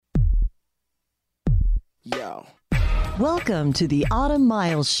Yo. Welcome to the Autumn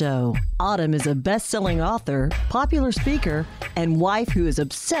Miles Show. Autumn is a best-selling author, popular speaker, and wife who is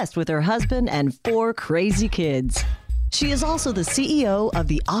obsessed with her husband and 4 crazy kids. She is also the CEO of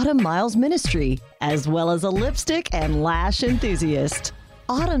the Autumn Miles Ministry, as well as a lipstick and lash enthusiast.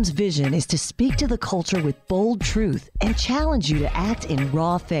 Autumn's vision is to speak to the culture with bold truth and challenge you to act in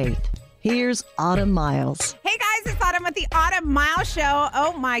raw faith. Here's Autumn Miles. Hey guys, it's Autumn with the Autumn Miles Show.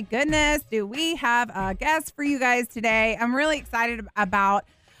 Oh my goodness, do we have a guest for you guys today? I'm really excited about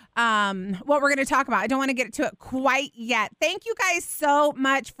what we're going to talk about. I don't want to get to it quite yet. Thank you guys so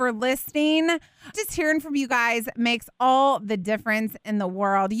much for listening. Just hearing from you guys makes all the difference in the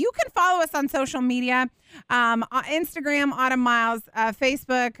world. You can follow us on social media, Instagram, Autumn Miles,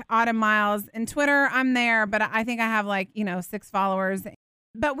 Facebook, Autumn Miles, and Twitter. I'm there, but I think I have 6 followers.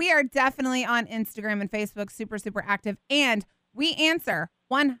 But we are definitely on Instagram and Facebook, super active. And we answer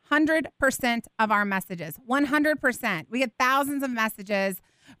 100% of our messages, 100%. We get thousands of messages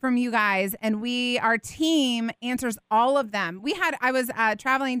from you guys, and our team answers all of them. I was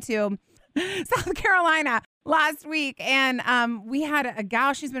traveling to South Carolina last week, and we had a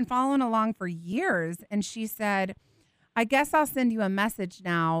gal, she's been following along for years, and she said, I guess I'll send you a message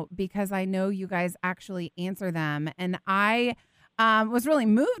now because I know you guys actually answer them. And I was really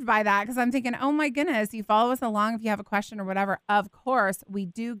moved by that because I'm thinking, oh my goodness, you follow us along if you have a question or whatever. Of course, we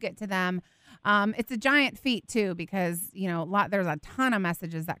do get to them. It's a giant feat too because there's a ton of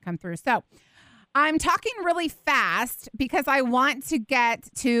messages that come through. So I'm talking really fast because I want to get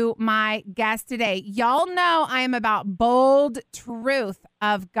to my guest today. Y'all know I am about bold truth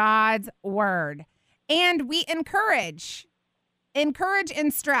of God's word, and we encourage and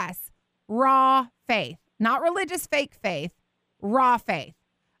stress raw faith, not religious fake faith. Raw faith,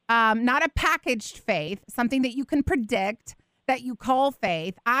 not a packaged faith, something that you can predict, that you call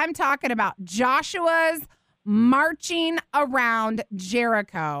faith. I'm talking about Joshua's marching around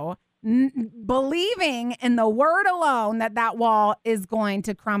Jericho, believing in the word alone that wall is going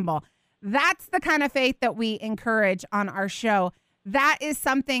to crumble. That's the kind of faith that we encourage on our show. That is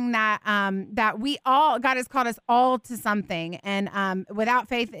something that we all, God has called us all to something. And without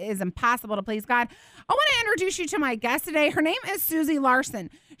faith, it is impossible to please God. I want to introduce you to my guest today. Her name is Susie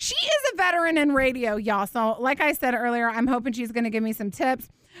Larson. She is a veteran in radio, y'all. So like I said earlier, I'm hoping she's going to give me some tips.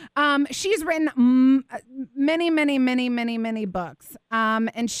 She's written many books.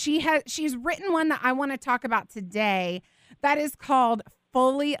 And she's written one that I want to talk about today that is called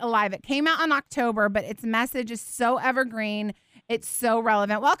Fully Alive. It came out in October, but its message is so evergreen. It's so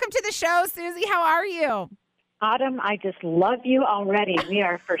relevant. Welcome to the show, Susie. How are you? Autumn, I just love you already. We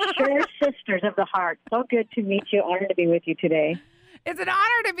are for sure sisters of the heart. So good to meet you. Honored to be with you today. It's an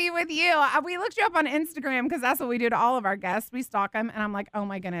honor to be with you. We looked you up on Instagram because that's what we do to all of our guests. We stalk them, and I'm like, oh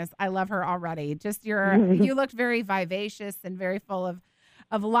my goodness, I love her already. Just you looked very vivacious and very full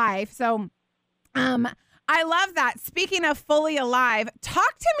of life. So, I love that. Speaking of fully alive,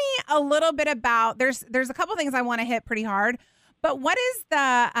 talk to me a little bit about. There's a couple things I want to hit pretty hard. But what is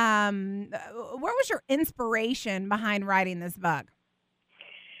what was your inspiration behind writing this book?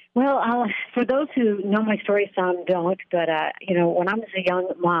 Well, for those who know my story, some don't. But, when I was a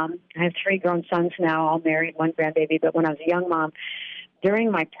young mom, I have 3 grown sons now, all married, 1 grandbaby. But when I was a young mom,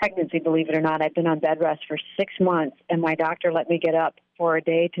 during my pregnancy, believe it or not, I'd been on bed rest for 6 months. And my doctor let me get up for a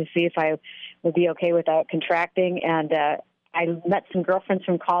day to see if I would be okay without contracting. And I met some girlfriends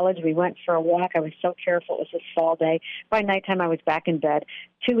from college. We went for a walk. I was so careful. It was this fall day. By nighttime, I was back in bed.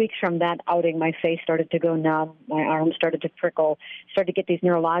 2 weeks from that outing, my face started to go numb. My arms started to prickle, started to get these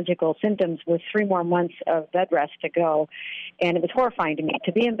neurological symptoms with 3 more months of bed rest to go. And it was horrifying to me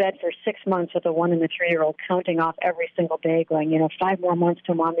to be in bed for 6 months with a 1 and a 3-year-old counting off every single day, going, 5 more months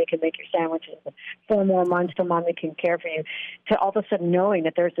till Mommy can make your sandwiches, 4 more months till Mommy can care for you, to all of a sudden knowing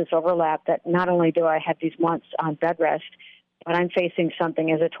that there's this overlap that not only do I have these months on bed rest, but I'm facing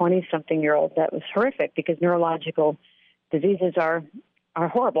something as a 20-something-year-old that was horrific because neurological diseases are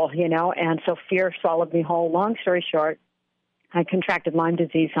horrible, and so fear swallowed me whole. Long story short, I contracted Lyme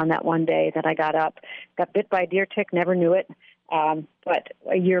disease on that one day that I got up, got bit by a deer tick, never knew it, but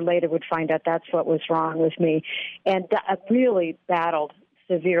a year later would find out that's what was wrong with me, and I really battled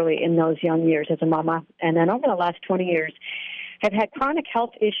severely in those young years as a mama, and then over the last 20 years, I've had chronic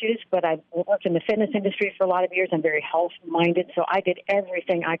health issues, but I've worked in the fitness industry for a lot of years. I'm very health-minded, so I did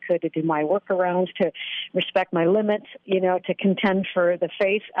everything I could to do my workarounds, to respect my limits, to contend for the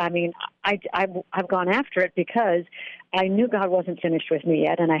faith. I mean, I've gone after it because I knew God wasn't finished with me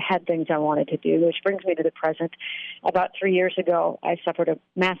yet, and I had things I wanted to do, which brings me to the present. About 3 years ago, I suffered a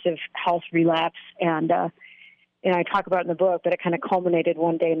massive health relapse, and I talk about it in the book, but it kind of culminated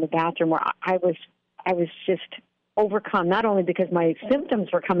one day in the bathroom where I I was just overcome, not only because my symptoms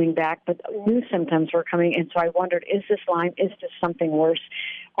were coming back, but new symptoms were coming. And so I wondered, is this Lyme? Is this something worse?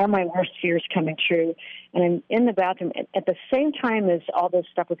 Are my worst fears coming true? And I'm in the bathroom. At the same time as all this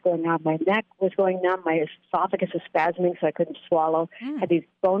stuff was going on, my neck was going numb, my esophagus was spasming so I couldn't swallow. I had these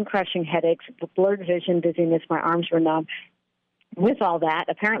bone-crushing headaches, blurred vision, dizziness, my arms were numb. With all that,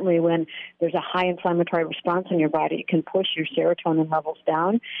 apparently when there's a high inflammatory response in your body, it can push your serotonin levels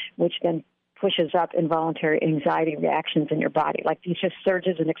down, which then pushes up involuntary anxiety reactions in your body. Like these just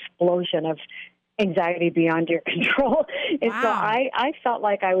surges, an explosion of anxiety beyond your control. And so I felt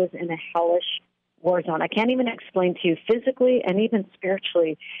like I was in a hellish war zone. I can't even explain to you physically and even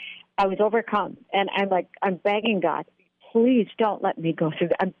spiritually. I was overcome. And I'm begging God, please don't let me go through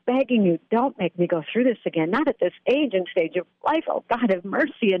that. I'm begging you, don't make me go through this again. Not at this age and stage of life. Oh, God, have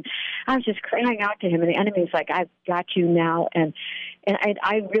mercy. And I was just crying out to him. And the enemy's like, I've got you now. And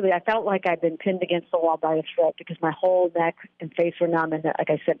I felt like I'd been pinned against the wall by a thread because my whole neck and face were numb. And like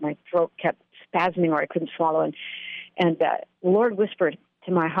I said, my throat kept spasming or I couldn't swallow. And the Lord whispered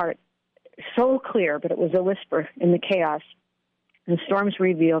to my heart, so clear, but it was a whisper in the chaos. The storms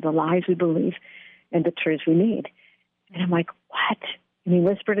reveal the lies we believe and the truths we need. And I'm like, what? And he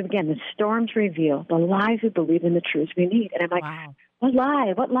whispered it again. The storms reveal the lies we believe and the truths we need. And I'm like, wow. What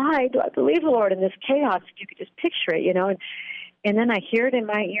lie? What lie do I believe, Lord, in this chaos? If you could just picture it, you know. And then I hear it in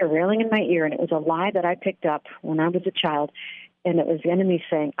my ear, railing in my ear, and it was a lie that I picked up when I was a child. And it was the enemy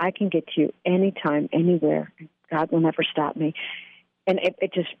saying, I can get to you anytime, anywhere. God will never stop me. And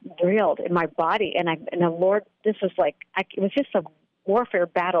it just railed in my body. And the Lord, this was like, it was just a warfare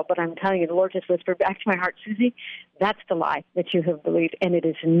battle, but I'm telling you, the Lord just whispered back to my heart, Susie, that's the lie that you have believed, and it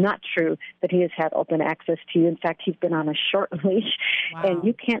is not true that he has had open access to you. In fact, he's been on a short leash, and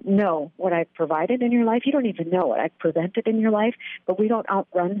you can't know what I've provided in your life. You don't even know what I've prevented in your life, but we don't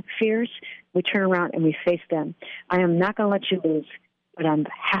outrun fears. We turn around and we face them. I am not going to let you lose, but I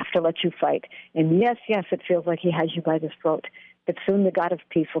have to let you fight. And yes, it feels like he has you by the throat, but soon the God of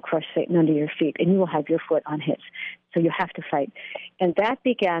peace will crush Satan under your feet, and you will have your foot on his. So you have to fight. And that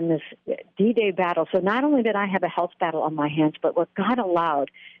began this D-Day battle. So not only did I have a health battle on my hands, but what God allowed,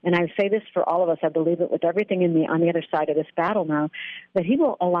 and I say this for all of us, I believe it with everything in me on the other side of this battle now, that he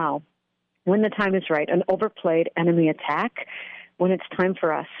will allow, when the time is right, an overplayed enemy attack, when it's time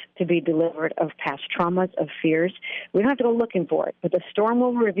for us to be delivered of past traumas, of fears. We don't have to go looking for it, but the storm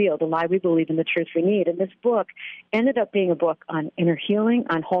will reveal the lie we believe and the truth we need. And this book ended up being a book on inner healing,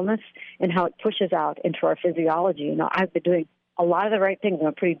 on wholeness, and how it pushes out into our physiology. You know, I've been doing a lot of the right things. I'm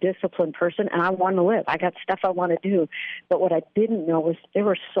a pretty disciplined person, and I want to live. I got stuff I want to do. But what I didn't know was there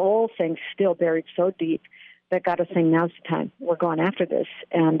were soul things still buried so deep that God was saying, now's the time. We're going after this.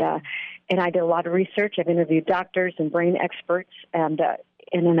 And I did a lot of research. I've interviewed doctors and brain experts, and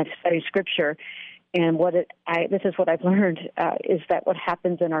then I've studied Scripture. And this is what I've learned, is that what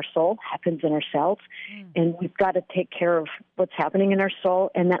happens in our soul happens in our cells. And we've got to take care of what's happening in our soul.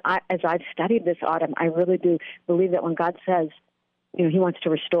 And that as I've studied this, Autumn, I really do believe that when God says, you know, he wants to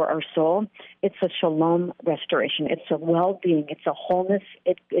restore our soul, it's a shalom restoration. It's a well-being. It's a wholeness.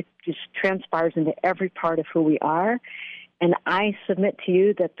 It just transpires into every part of who we are. And I submit to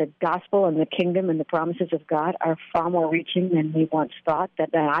you that the gospel and the kingdom and the promises of God are far more reaching than we once thought, than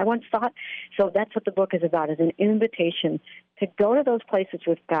I once thought. So that's what the book is about, is an invitation to go to those places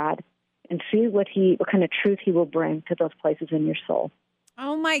with God and see what kind of truth he will bring to those places in your soul.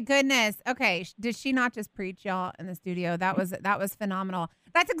 Oh my goodness. Okay. Did she not just preach, y'all, in the studio? That was phenomenal.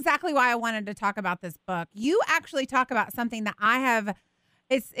 That's exactly why I wanted to talk about this book. You actually talk about something that I have.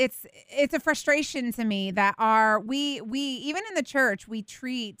 It's a frustration to me that we even in the church, we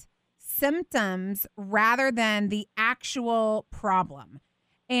treat symptoms rather than the actual problem.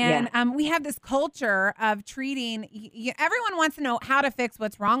 And we have this culture of treating, everyone wants to know how to fix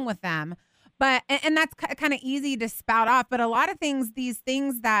what's wrong with them. But, and that's kind of easy to spout off, but a lot of things, these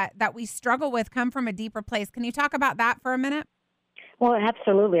things that we struggle with come from a deeper place. Can you talk about that for a minute? Well,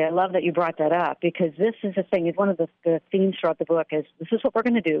 absolutely. I love that you brought that up, because this is the thing. One of the themes throughout the book is this is what we're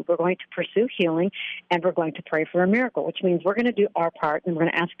going to do. We're going to pursue healing, and we're going to pray for a miracle, which means we're going to do our part, and we're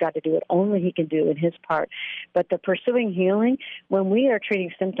going to ask God to do what only he can do in his part. But the pursuing healing, when we are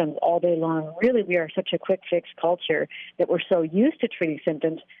treating symptoms all day long, really we are such a quick fix culture that we're so used to treating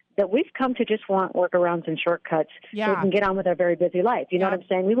symptoms that we've come to just want workarounds and shortcuts so we can get on with our very busy life. You know what I'm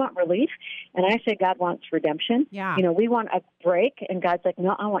saying? We want relief, and I say God wants redemption. Yeah. You know, we want a break, and God's like,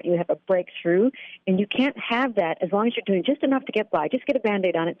 no, I want you to have a breakthrough, and you can't have that as long as you're doing just enough to get by. Just get a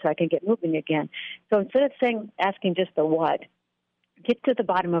Band-Aid on it so I can get moving again. So instead of asking just the what, get to the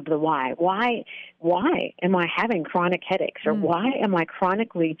bottom of the why. Why am I having chronic headaches, or why am I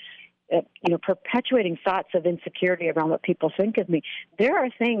chronically perpetuating thoughts of insecurity around what people think of me. There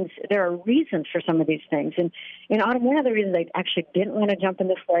are reasons for some of these things. And Autumn, one of the reasons I actually didn't want to jump in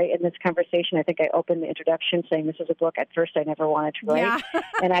this conversation, I think I opened the introduction saying this is a book at first I never wanted to write. Yeah.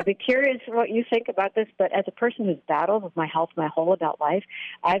 And I'd be curious what you think about this, but as a person who's battled with my health my whole adult life,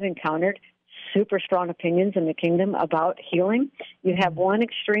 I've encountered super strong opinions in the kingdom about healing. You have one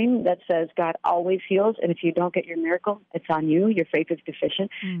extreme that says God always heals, and if you don't get your miracle, it's on you. Your faith is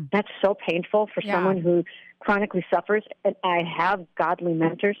deficient. That's so painful for someone who chronically suffers. And I have godly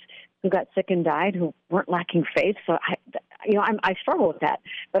mentors who got sick and died who weren't lacking faith. So I struggle with that.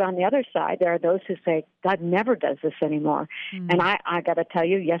 But on the other side, there are those who say God never does this anymore. And I got to tell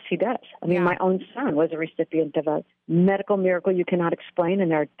you, yes, he does. I mean, my own son was a recipient of a medical miracle you cannot explain,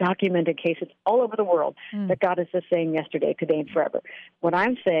 and there are documented cases all over the world that God is the same yesterday, today, and forever. What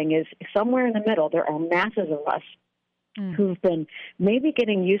I'm saying is somewhere in the middle, there are masses of us who've been maybe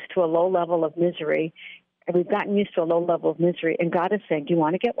getting used to a low level of misery, and we've gotten used to a low level of misery, and God is saying, do you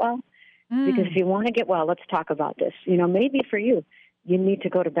want to get well? Because if you want to get well, let's talk about this. Maybe for you need to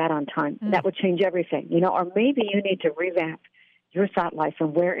go to bed on time. That would change everything. Or maybe you need to revamp your thought life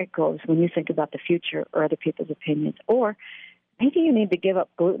and where it goes when you think about the future or other people's opinions. Or maybe you need to give up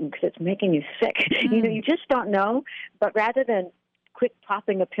gluten because it's making you sick. You just don't know. But rather than quit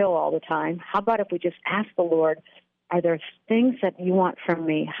popping a pill all the time, how about if we just ask the Lord, are there things that you want from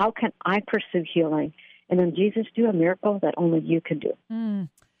me? How can I pursue healing? And then Jesus, do a miracle that only you can do.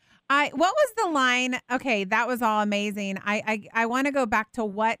 What was the line? Okay, that was all amazing. I want to go back to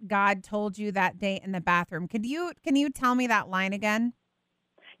what God told you that day in the bathroom. Can you tell me that line again?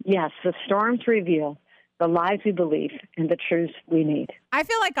 Yes, the storms reveal the lies we believe and the truths we need. I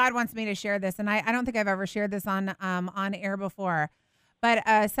feel like God wants me to share this, and I don't think I've ever shared this on air before.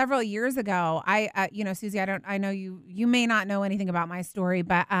 But several years ago, Susie, I know you may not know anything about my story,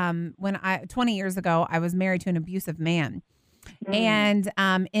 but 20 years ago, I was married to an abusive man. And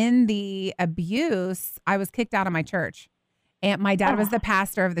in the abuse, I was kicked out of my church, and my dad was the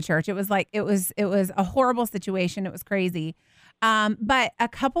pastor of the church. It was a horrible situation. It was crazy. But a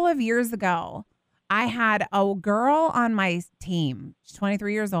couple of years ago, I had a girl on my team. She's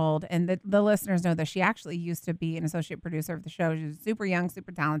 23 years old, and the listeners know that she actually used to be an associate producer of the show. She was super young,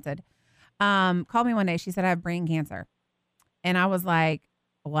 super talented. Called me one day. She said, I have brain cancer. And I was like,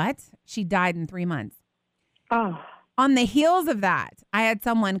 what? She died in 3 months. Oh. On the heels of that, I had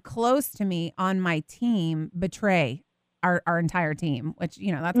someone close to me on my team betray our entire team, which,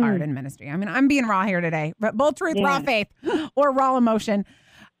 that's hard in ministry. I mean, I'm being raw here today, but bold truth, raw faith, or raw emotion.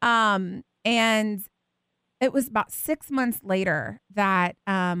 And it was about 6 months later that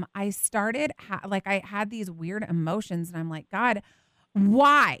I started, I had these weird emotions, and I'm like, God,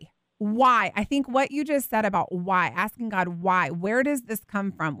 why? Why? I think what you just said about why, asking God, why, where does this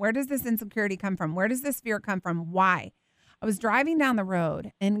come from? Where does this insecurity come from? Where does this fear come from? Why? I was driving down the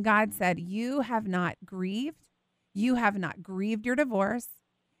road, and God said, you have not grieved. You have not grieved your divorce.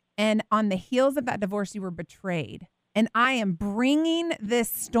 And on the heels of that divorce, you were betrayed. And I am bringing this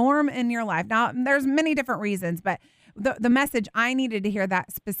storm in your life. Now, there's many different reasons, but the message I needed to hear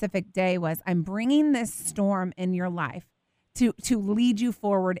that specific day was, I'm bringing this storm in your life to lead you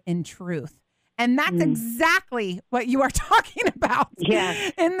forward in truth. And that's exactly what you are talking about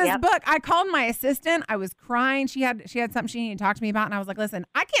in this book. I called my assistant. I was crying. She had something she needed to talk to me about. And I was like, listen,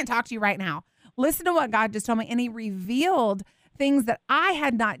 I can't talk to you right now. Listen to what God just told me. And he revealed things that I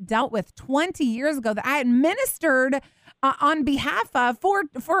had not dealt with 20 years ago that I had ministered on behalf of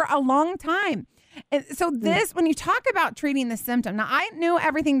for a long time. And so when you talk about treating the symptom, now I knew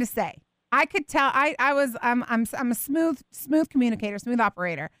everything to say. I could tell I'm a smooth communicator, smooth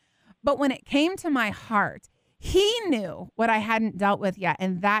operator. But when it came to my heart, he knew what I hadn't dealt with yet.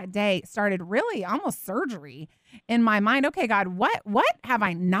 And that day started really almost surgery in my mind. Okay, God, what have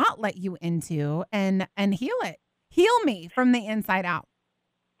I not let you into? And heal it. Heal me from the inside out.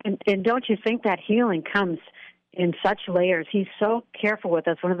 And don't you think that healing comes in such layers? He's so careful with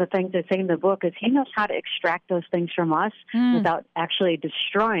us. One of the things they say in the book is he knows how to extract those things from us without actually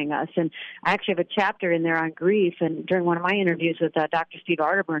destroying us. And I actually have a chapter in there on grief. And during one of my interviews with Dr. Steve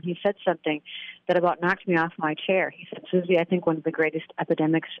Arterburn, he said something that about knocked me off my chair. He said, Susie, I think one of the greatest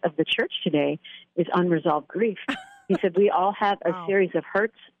epidemics of the church today is unresolved grief. He said, we all have a series of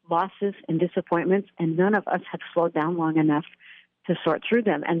hurts, losses, and disappointments, and none of us have slowed down long enough to sort through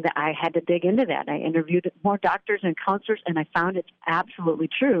them. And I had to dig into that. I interviewed more doctors and counselors, and I found it's absolutely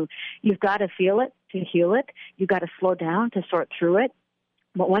true. You've got to feel it to heal it. You've got to slow down to sort through it.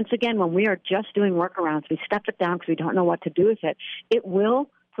 But once again, when we are just doing workarounds, we step it down because we don't know what to do with it. It will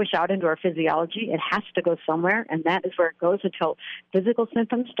push out into our physiology. It has to go somewhere, and that is where it goes until physical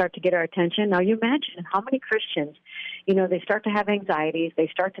symptoms start to get our attention. Now, you imagine how many Christians, they start to have anxieties, they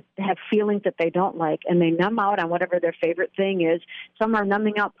start to have feelings that they don't like, and they numb out on whatever their favorite thing is. Some are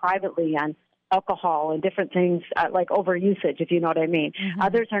numbing out privately on alcohol and different things like overusage, if you know what I mean. Mm-hmm.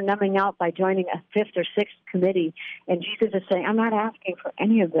 Others are numbing out by joining a fifth or sixth committee. And Jesus is saying, I'm not asking for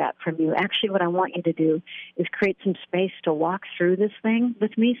any of that from you. Actually, what I want you to do is create some space to walk through this thing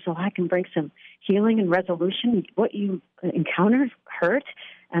with me so I can bring some healing and resolution. What you encounter hurt,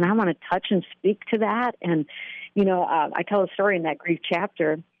 and I want to touch and speak to that. And, I tell a story in that grief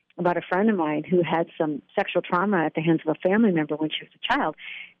chapter about a friend of mine who had some sexual trauma at the hands of a family member when she was a child,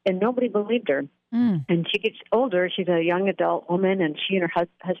 and nobody believed her. And she gets older. She's a young adult woman, and she and her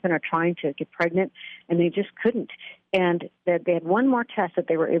husband are trying to get pregnant, and they just couldn't. And they had one more test that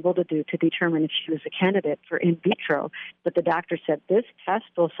they were able to do to determine if she was a candidate for in vitro, but the doctor said, this test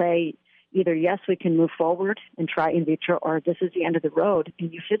will say either, yes, we can move forward and try in vitro, or this is the end of the road,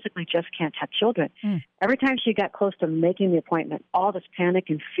 and you physically just can't have children. Every time she got close to making the appointment, all this panic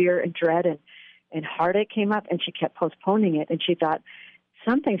and fear and dread and heartache came up, and she kept postponing it. And she thought,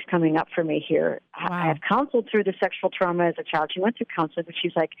 something's coming up for me here. Wow. I have counseled through the sexual trauma as a child. She went through counseling, but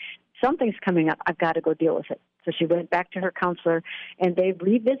she's like, something's coming up. I've got to go deal with it. So she went back to her counselor, and they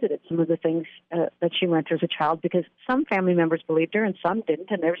revisited some of the things that she went through as a child, because some family members believed her and some didn't,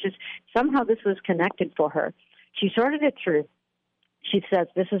 and there was just somehow this was connected for her. She sorted it through. She says,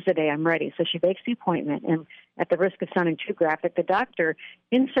 this is the day I'm ready. So she makes the appointment, and at the risk of sounding too graphic, the doctor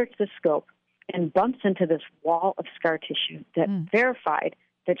inserts the scope and bumps into this wall of scar tissue that verified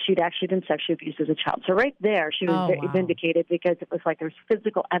that she'd actually been sexually abused as a child. So right there, she was vindicated, because it was like there was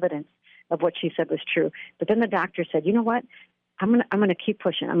physical evidence of what she said was true. But then the doctor said, you know what? I'm gonna keep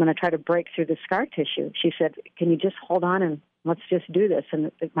pushing. I'm gonna try to break through the scar tissue. She said, can you just hold on and let's just do this?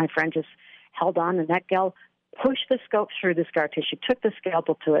 And my friend just held on, and that gal pushed the scope through the scar tissue, took the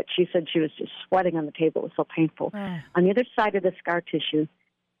scalpel to it. She said she was just sweating on the table. It was so painful. On the other side of the scar tissue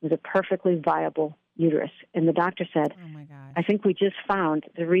was a perfectly viable uterus. And the doctor said, oh my gosh, I think we just found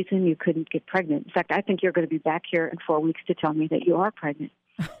the reason you couldn't get pregnant. In fact, I think you're going to be back here in 4 weeks to tell me that you are pregnant.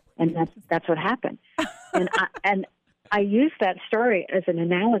 And that's what happened. And I use that story as an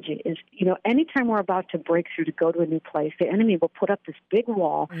analogy is, anytime we're about to break through to go to a new place, the enemy will put up this big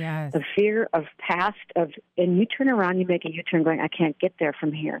wall of fear, of past, and you turn around, you make a U-turn going, I can't get there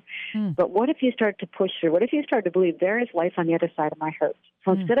from here. But what if you start to push through? What if you start to believe there is life on the other side of my hurt?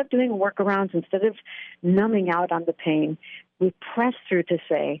 So instead of doing workarounds, instead of numbing out on the pain, we press through to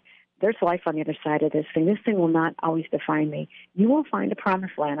say, there's life on the other side of this thing. This thing will not always define me. You will find a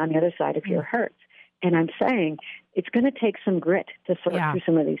promised land on the other side of your hurts. And I'm saying it's going to take some grit to sort through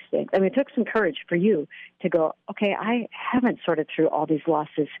some of these things. I mean, it took some courage for you to go, okay, I haven't sorted through all these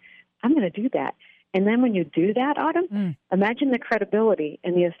losses. I'm going to do that. And then when you do that, Autumn, imagine the credibility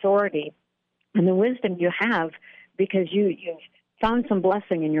and the authority and the wisdom you have, because you've found some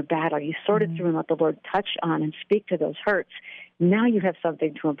blessing in your battle. You sorted through and let the Lord touch on and speak to those hurts. Now you have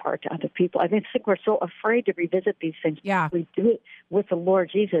something to impart to other people. I think we're so afraid to revisit these things. Yeah. We do it with the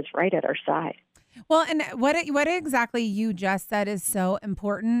Lord Jesus right at our side. Well, and what exactly you just said is so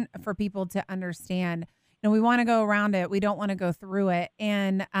important for people to understand. We want to go around it. We don't want to go through it.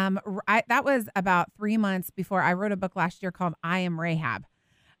 And that was about 3 months before I wrote a book last year called I Am Rahab.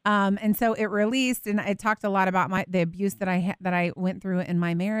 And so it released, and I talked a lot about the abuse that I went through in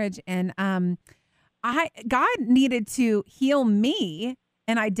my marriage. And God needed to heal me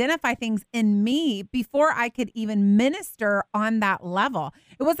and identify things in me before I could even minister on that level.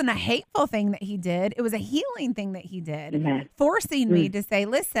 It wasn't a hateful thing that he did. It was a healing thing that he did, forcing me to say,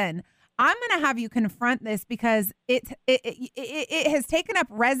 listen, I'm going to have you confront this because it has taken up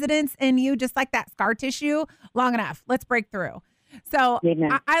residence in you, just like that scar tissue, long enough. Let's break through. So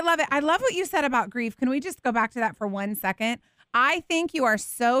I love it. I love what you said about grief. Can we just go back to that for 1 second? I think you are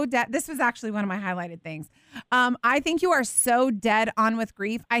so dead. This was actually one of my highlighted things. I think you are so dead on with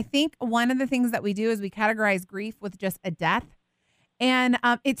grief. I think one of the things that we do is we categorize grief with just a death. And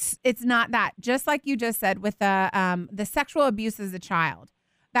it's not that. Just like you just said with the sexual abuse as a child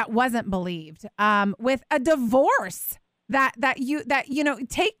that wasn't believed, with a divorce that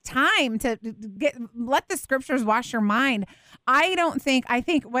take time to let the scriptures wash your mind. I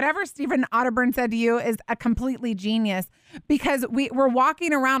think whatever Stephen Otterburn said to you is a completely genius, because we're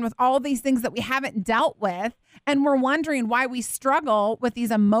walking around with all these things that we haven't dealt with, and we're wondering why we struggle with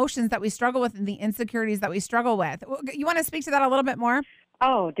these emotions that we struggle with and the insecurities that we struggle with. You want to speak to that a little bit more?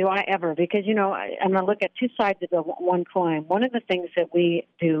 Oh, do I ever? Because, I'm going to look at two sides of the one coin. One of the things that we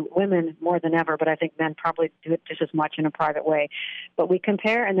do, women more than ever, but I think men probably do it just as much in a private way, but we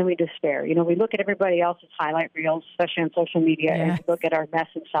compare and then we despair. We look at everybody else's highlight reels, especially on social media, and we look at our mess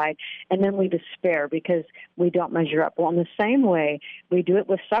inside, and then we despair because we don't measure up. Well, in the same way, we do it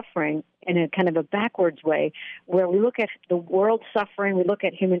with suffering in a kind of a backwards way, where we look at the world suffering, we look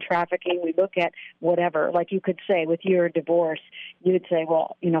at human trafficking, we look at whatever. Like you could say with your divorce, you would say,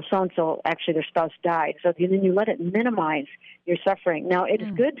 well, so-and-so, actually their spouse died. So then you let it minimize your suffering. Now, it is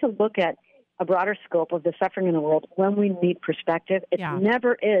good to look at a broader scope of the suffering in the world when we need perspective. It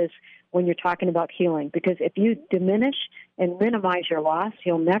never is when you're talking about healing, because if you diminish and minimize your loss,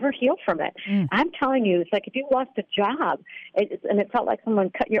 you'll never heal from it. I'm telling you, it's like if you lost a job and it felt like someone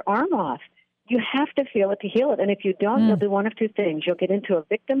cut your arm off, you have to feel it to heal it. And if you don't, you'll do one of two things. You'll get into a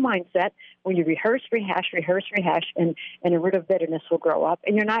victim mindset where you rehearse, rehash, and a root of bitterness will grow up,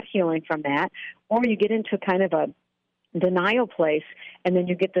 and you're not healing from that. Or you get into kind of a denial place, and then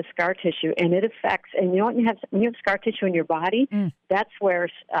you get the scar tissue, and it affects. And when you have scar tissue in your body, that's where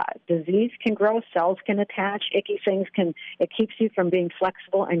disease can grow, cells can attach, icky things it keeps you from being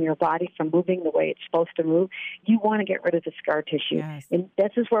flexible and your body from moving the way it's supposed to move. You want to get rid of the scar tissue. Yes. And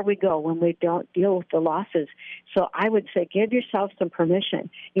this is where we go when we don't deal with the losses. So I would say give yourself some permission,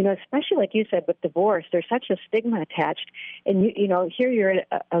 especially like you said with divorce, there's such a stigma attached. And here you're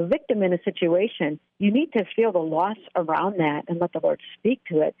a victim in a situation. You need to feel the loss around that and let the Lord speak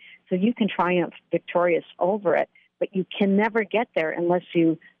to it so you can triumph victorious over it. But you can never get there unless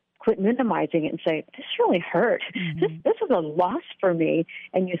you quit minimizing it and say, this really hurt. This is a loss for me.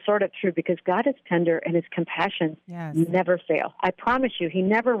 And you sort it through, because God is tender and his compassion never fail. I promise you, he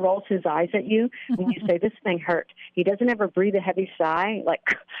never rolls his eyes at you when you say, this thing hurt. He doesn't ever breathe a heavy sigh.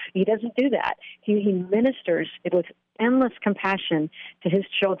 He doesn't do that. He ministers it with endless compassion to his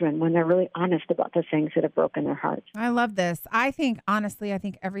children when they're really honest about the things that have broken their hearts. I love this. I think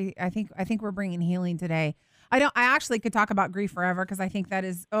we're bringing healing today. I actually could talk about grief forever, because I think that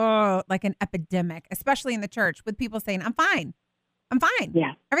is like an epidemic, especially in the church, with people saying, I'm fine.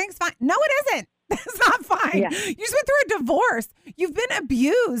 Yeah. Everything's fine. No, it isn't. It's not fine. Yeah. You just went through a divorce. You've been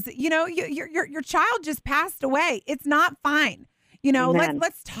abused. Your child just passed away. It's not fine.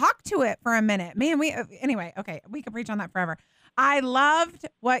 Let's talk to it for a minute. Man, anyway, okay, we could preach on that forever. I loved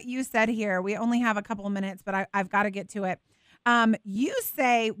what you said here. We only have a couple of minutes, but I've got to get to it. You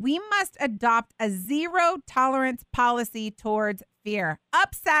say we must adopt a zero tolerance policy towards fear.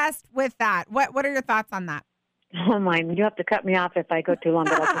 Obsessed with that. What are your thoughts on that? Oh, my, you have to cut me off if I go too long,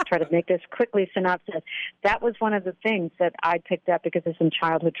 but I'll just try to make this quickly synopsis. That was one of the things that I picked up because of some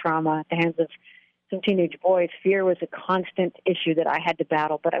childhood trauma at the hands of some teenage boys. Fear was a constant issue that I had to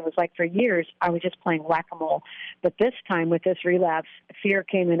battle, but it was like for years I was just playing whack-a-mole. But this time with this relapse, fear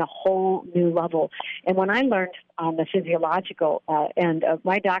came in a whole new level. And when I learned on the physiological end of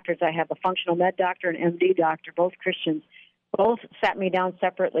my doctors, I have a functional med doctor and MD doctor, both Christians, both sat me down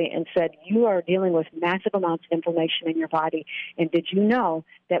separately and said, you are dealing with massive amounts of inflammation in your body. And did you know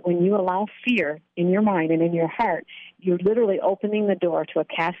that when you allow fear in your mind and in your heart, you're literally opening the door to a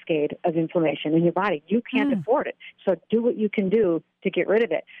cascade of inflammation in your body? You can't afford it. So do what you can do to get rid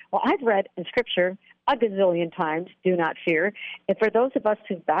of it. Well, I've read in Scripture a gazillion times, do not fear. And for those of us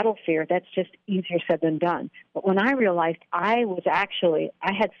who battle fear, that's just easier said than done. But when I realized I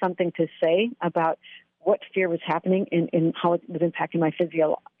had something to say about what fear was happening and how it was impacting my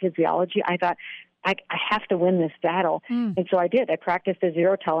physiology, I thought, I have to win this battle. And so I did. I practiced a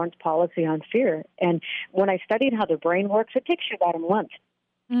zero tolerance policy on fear. And when I studied how the brain works, it takes you about a month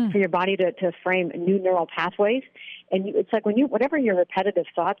for your body to frame new neural pathways. And it's like whatever your repetitive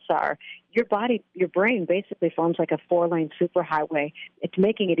thoughts are, your brain basically forms like a 4-lane superhighway. It's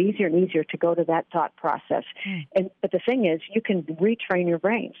making it easier and easier to go to that thought process. But the thing is, you can retrain your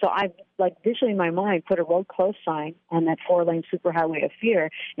brain. So I've visually in my mind put a road closed sign on that 4-lane superhighway of fear.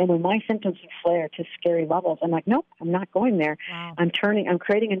 And when my symptoms would flare to scary levels, I'm like, nope, I'm not going there. Wow. I'm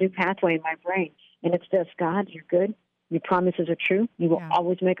creating a new pathway in my brain. And it's this: God, you're good. Your promises are true. You will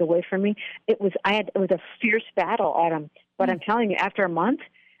always make a way for me. It was a fierce battle, Adam. But I'm telling you, after a month,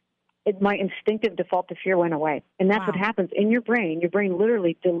 my instinctive default to fear went away. And that's what happens in your brain. Your brain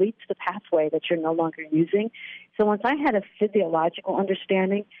literally deletes the pathway that you're no longer using. So once I had a physiological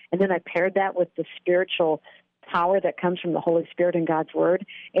understanding, and then I paired that with the spiritual power that comes from the Holy Spirit and God's Word,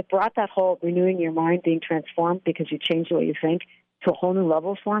 it brought that whole renewing your mind, being transformed because you changed the way you think, to a whole new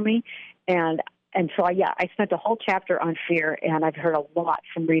level for me. And so, I spent a whole chapter on fear, and I've heard a lot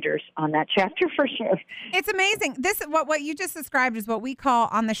from readers on that chapter for sure. It's amazing. This what you just described is what we call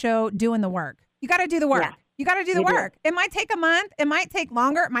on the show doing the work. You got to do the work. You got to do the work. It might take a month. It might take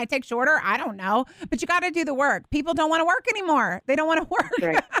longer. It might take shorter. I don't know. But you got to do the work. People don't want to work anymore. They don't want to work.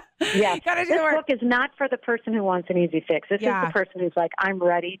 Right. Yeah. Got to do this the work. book is not for the person who wants an easy fix. This is the person who's like, I'm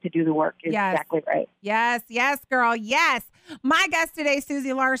ready to do the work. You're exactly right. Yes. Yes, girl. Yes. My guest today,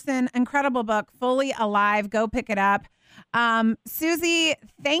 Susie Larson. Incredible book, Fully Alive. Go pick it up. Susie,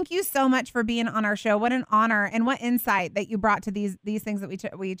 thank you so much for being on our show. What an honor and what insight that you brought to these things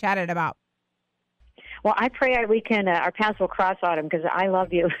that we chatted about. Well, I pray we can our paths will cross, Autumn, because I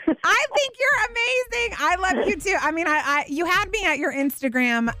love you. I think you're amazing. I love you too. I mean, you had me at your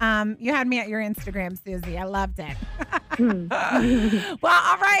Instagram. Susie. I loved it. Well,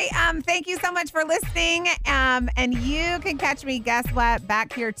 all right. Thank you so much for listening. And you can catch me, guess what,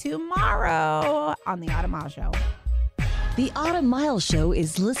 back here tomorrow on the Autumn Mile Show. The Autumn Miles Show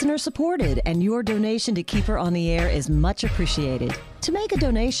is listener supported, and your donation to keep her on the air is much appreciated. To make a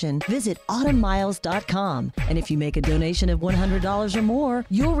donation, visit autumnmiles.com. And if you make a donation of $100 or more,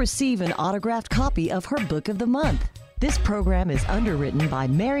 you'll receive an autographed copy of her book of the month. This program is underwritten by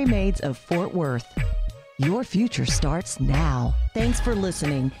Mary Maids of Fort Worth. Your future starts now. Thanks for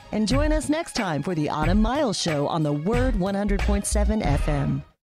listening, and join us next time for the Autumn Miles Show on the Word 100.7 FM.